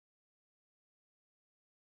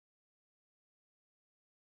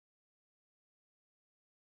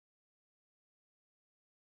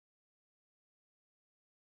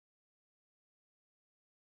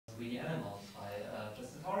We Animals by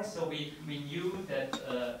Justin Torres. So we knew that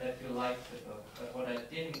that you liked the book, but what I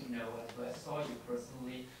didn't know until I saw you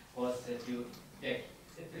personally was that it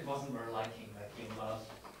wasn't mere liking, like you loved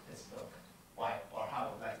this book. Why or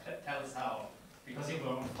how? Like tell us how. Because you were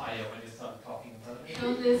on fire when you started talking about it.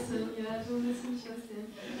 Don't listen, Justin.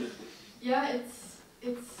 Yeah,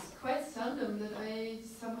 it's quite seldom that I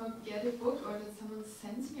somehow get a book or that someone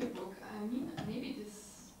sends me a book. I mean, maybe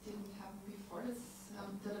this didn't happen before.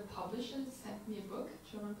 That a publisher sent me a book,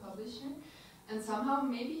 German publisher, and somehow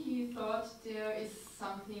maybe he thought there is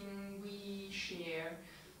something we share.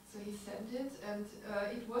 So he sent it, and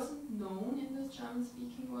it wasn't known in the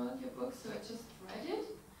German-speaking world, your book, so I just read it.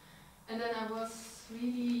 And then I was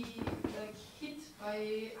really like hit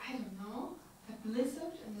by, I don't know, a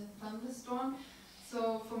blizzard and a thunderstorm. So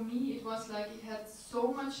for me it was like it had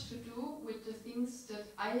so much to do with the things that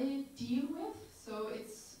I deal with. So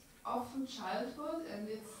it's often childhood, and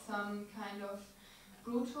it's some kind of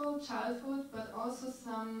brutal childhood, but also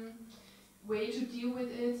some way to deal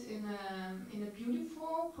with it in a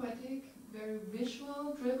beautiful, poetic, very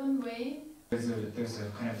visual driven way. There's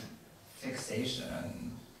a kind of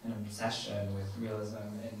fixation, an obsession with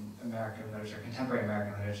realism in American literature, contemporary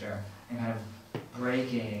American literature, and kind of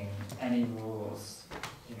breaking any rules,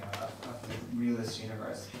 you know, of the realist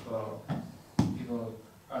universe. People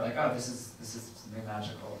are like, oh, this is something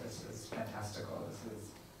magical. This is fantastical. This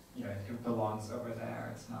is, you know, it belongs over there.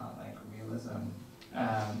 It's not like realism.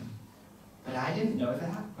 But I didn't know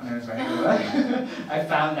that when I was writing the book. I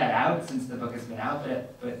found that out since the book has been out.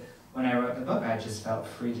 But when I wrote the book, I just felt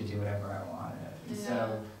free to do whatever I wanted. And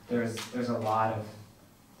so there's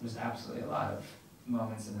absolutely a lot of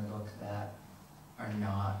moments in the book that are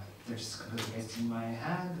not, they're just completely based in my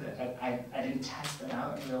head. I didn't test them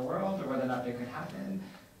out in the real world or whether or not they could happen.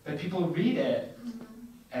 But people read it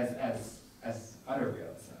as utter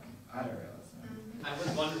realism. I was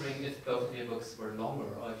wondering if both of your books were longer,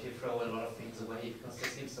 or if you throw a lot of things away because they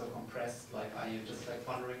seem so compressed. Like, are you just like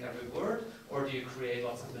pondering every word, or do you create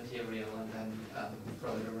lots of material and then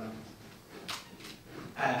throw it around?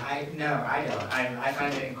 No, I don't. I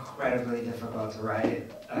find it incredibly difficult to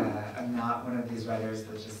write. I'm not one of these writers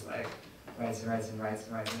that just like writes and has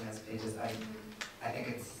pages. I think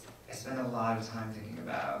I spend a lot of time thinking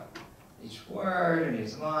about each word and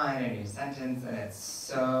each line and each sentence, and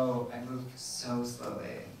I move so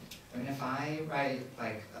slowly. I mean, if I write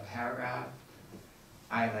like a paragraph,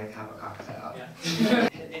 I like have a cocktail. Yeah.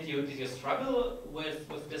 Did you struggle with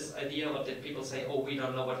this idea, or did people say, oh, we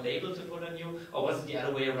don't know what label to put on you? Or was it the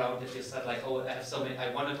other way around, that you said like, oh, I have so many,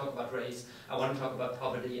 I want to talk about race, I want to talk about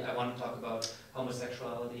poverty, I want to talk about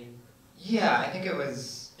homosexuality? Yeah, I think it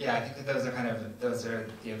was, I think that those are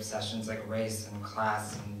the obsessions, like race and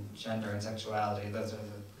class and gender and sexuality. Those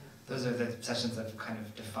are the obsessions that have kind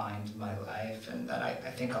of defined my life and that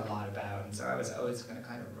I think a lot about, and so I was always going to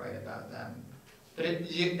kind of write about them. But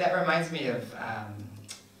that reminds me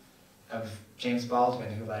of James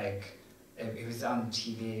Baldwin, who he was on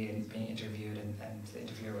TV and being interviewed, and the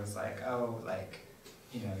interviewer was like, oh, like,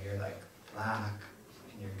 you know, you're like black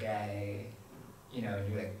and you're gay, you know, and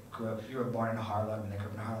you were born in Harlem, and they grew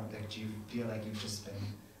up in Harlem. Like, do you feel like you've just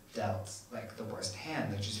been dealt like the worst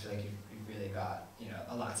hand? Like, do you just feel like you've really got, you know,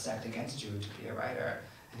 a lot stacked against you to be a writer?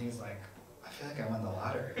 And he was like, I feel like I won the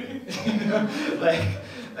lottery. You know? like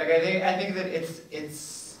I think that it's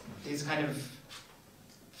these kind of,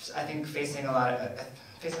 I think facing a lot of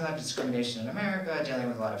discrimination in America, dealing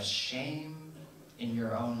with a lot of shame in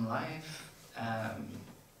your own life,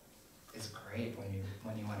 is great when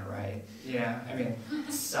you want to write. Yeah, I mean,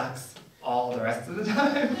 it sucks all the rest of the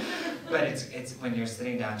time, but it's when you're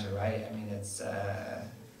sitting down to write. I mean, it's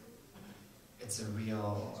a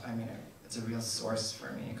real source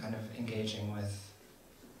for me, kind of engaging with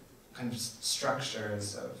kind of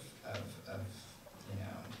structures of you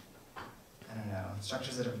know, I don't know,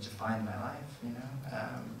 structures that have defined my life, you know,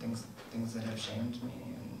 things that have shamed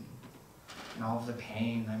me, and all of the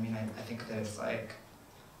pain. I mean, I think that it's like,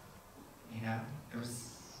 you know,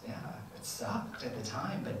 it sucked at the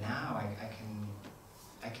time, but now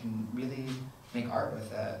I can really make art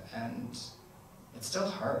with it, and it still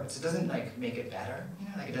hurts. It doesn't like make it better, you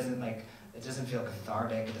know, like it doesn't feel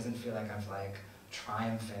cathartic. It doesn't feel like I'm like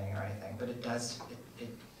triumphing or anything, but it does.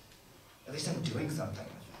 At least I'm doing something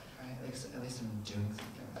with it, right? At least I'm doing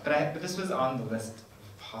something. But this was on the list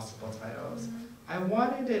of possible titles. Mm-hmm. I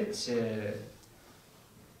wanted it to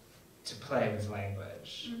play with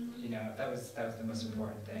language. Mm-hmm. You know, that was the most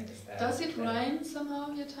important thing. Is that does it rhyme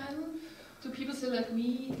somehow, your title? Do people say like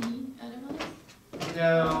we, the animals?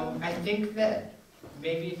 No, I think that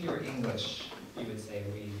maybe if you were English, you would say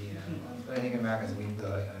we, the animals. But I think Americans, we, the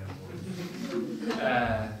animals.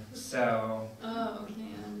 So. Oh, okay.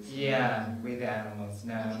 Yeah, We the Animals.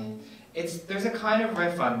 No, Okay. There's a kind of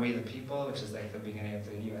riff on We the People, which is like the beginning of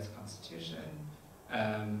the U.S. Constitution,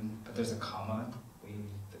 but there's a comma, We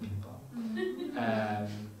the People,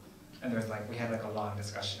 and there's like we had like a long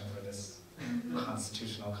discussion over this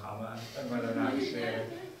constitutional comma and whether or not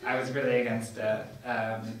I was really against it.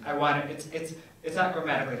 I wanted it's not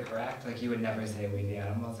grammatically correct. Like you would never say We the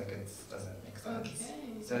Animals. Like it doesn't make sense.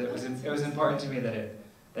 Okay. So it was important to me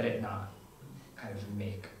that it not kind of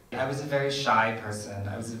make. I was a very shy person.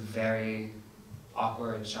 I was a very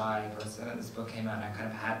awkward, shy person. And this book came out, and I kind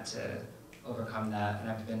of had to overcome that.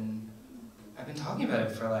 And I've been talking about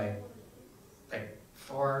it for like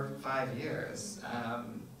 4 or 5 years.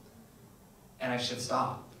 And I should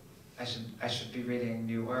stop. I should be reading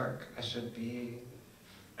new work. I should be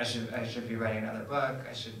writing another book.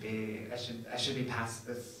 I should be past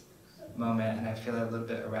this moment. And I feel a little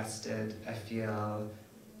bit arrested. I feel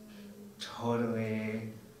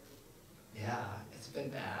totally. Yeah, it's been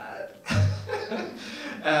bad.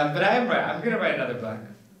 But I'm gonna write another book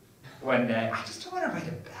one day. I just don't want to write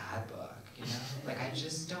a bad book, you know? Like I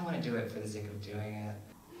just don't want to do it for the sake of doing it.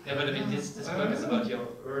 Yeah, but I mean, this book is about your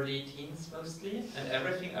early teens mostly, and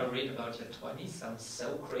everything I read about your 20s sounds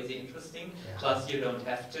so crazy interesting. Yeah. Plus, you don't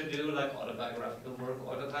have to do like autobiographical work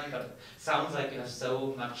all the time, but sounds like you have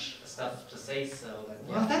so much stuff to say. So, like,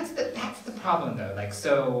 Well, that's the problem though. Like,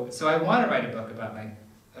 so I want to write a book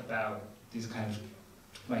about these kind of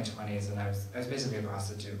my 20s, and I was basically a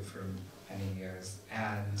prostitute for many years,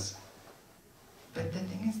 but the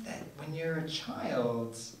thing is that when you're a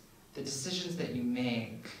child, the decisions that you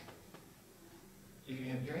make,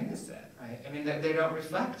 you're innocent, right? I mean, they don't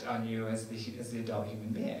reflect on you as the adult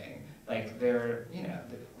human being. Like they're, you know,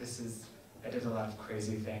 I did a lot of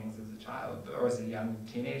crazy things as a child, or as a young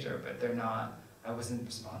teenager, but they're not. I wasn't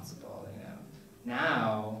responsible, you know.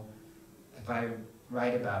 Now, if I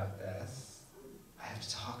write about this, I have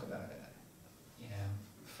to talk about it, you know,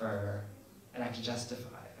 and I have to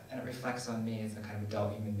justify it, and it reflects on me as a kind of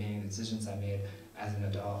adult human being, the decisions I made as an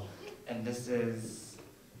adult, and this is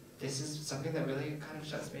something that really kind of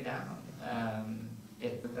shuts me down.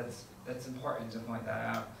 That's important to point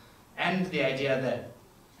that out, and the idea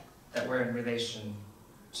that we're in relation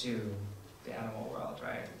to the animal world,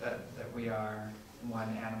 right? That we are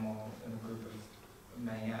one animal in a group of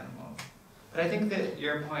many animals. But I think that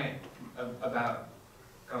your point about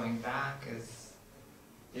going back is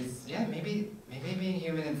yeah, maybe being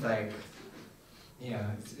human is like, you know,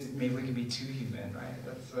 maybe we can be too human, right?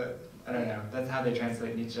 That's what, I don't know, that's how they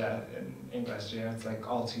translate Nietzsche in English, you know, it's like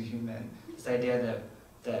all too human. This idea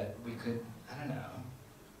that we could, I don't know,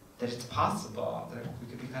 that it's possible that we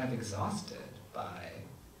could be kind of exhausted by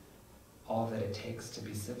all that it takes to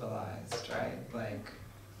be civilized, right? Like,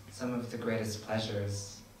 some of the greatest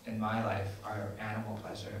pleasures in my life are animal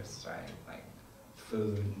pleasures, right? Like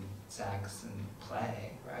food and sex and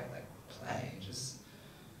play, right? Like play,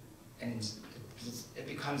 and it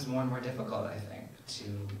becomes more and more difficult, I think,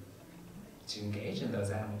 to engage in those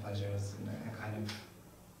animal pleasures in a kind of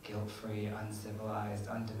guilt-free, uncivilized,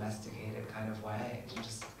 undomesticated kind of way, to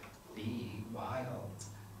just be wild.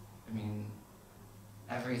 I mean,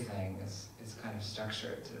 everything is kind of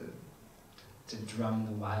structured to drum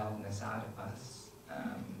the wildness out of us.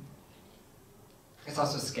 It's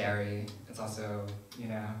also scary. It's also, you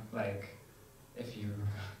know, like if you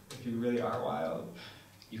really are wild,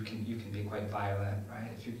 you can be quite violent, right?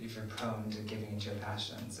 If you're prone to giving into your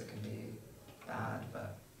passions, it can be bad.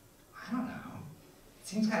 But I don't know. It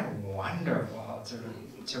seems kind of wonderful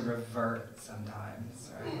to revert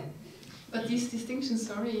sometimes, right? But these distinctions,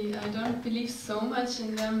 sorry, I don't believe so much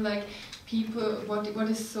in them. Like people, what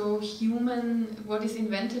is so human, what is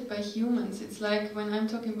invented by humans. It's like when I'm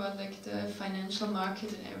talking about like the financial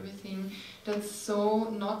market and everything, that's so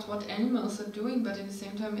not what animals are doing, but at the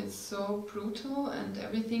same time it's so brutal and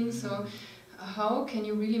everything. So how can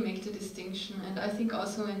you really make the distinction? And I think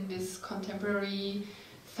also in this contemporary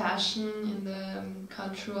fashion, in the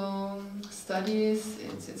cultural studies,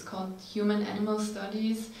 it's called human-animal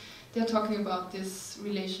studies. They're talking about this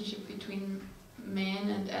relationship between men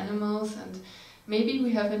and animals, and maybe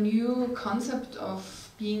we have a new concept of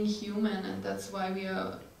being human, and that's why we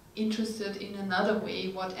are interested in another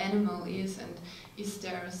way what animal is, and is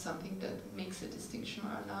there something that makes a distinction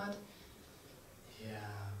or not?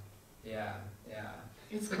 Yeah.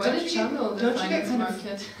 It's But quite a jungle, the finance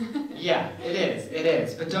market. Yeah, it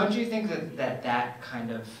is. But don't you think that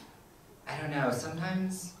kind of, I don't know,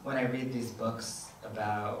 sometimes when I read these books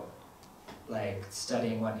about like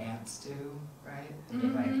studying what ants do, right? And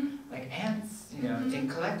being like ants, you know,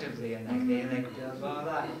 think collectively and like they like blah blah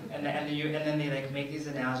blah, and then they like make these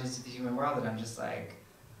analogies to the human world, and I'm just like,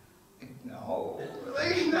 no,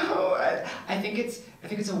 like no. I think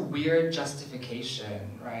it's a weird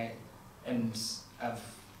justification, right? And of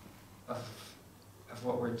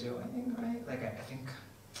what we're doing, right? Like I think,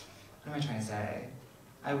 what am I trying to say?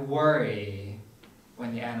 I worry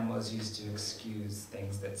when the animal is used to excuse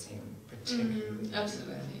things that seem particularly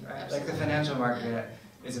absolutely, right? absolutely. Like the financial market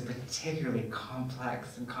is a particularly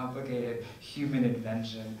complex and complicated human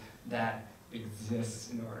invention that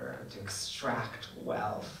exists in order to extract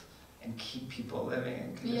wealth and keep people living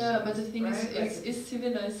in conditions. Yeah, but the thing right? is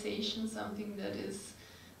civilization something that is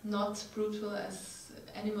not brutal as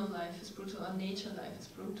animal life is brutal or nature life is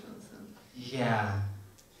brutal? So. Yeah,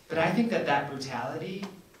 but I think that brutality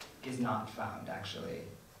is not found actually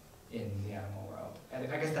in the animal world.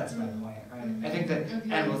 I guess that's my point, right? I think that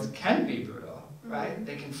animals can be brutal, right?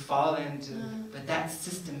 They can fall into, but that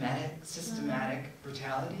systematic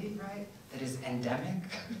brutality, right? That is endemic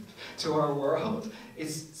to our world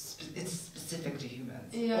it's specific to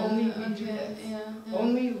humans. Yeah, only we do this. Yeah.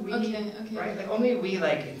 Only we, right? Like only we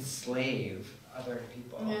like enslave other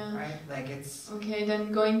people, right? Like it's... Okay,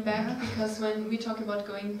 then going back, because when we talk about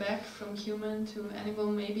going back from human to animal,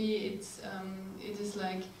 maybe it is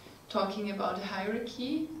like talking about a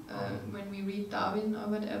hierarchy. When we read Darwin or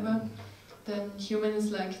whatever, then human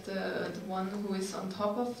is like the one who is on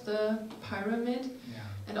top of the pyramid,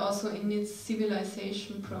 and also in its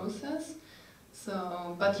civilization process.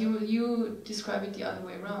 So, but you describe it the other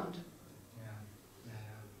way around.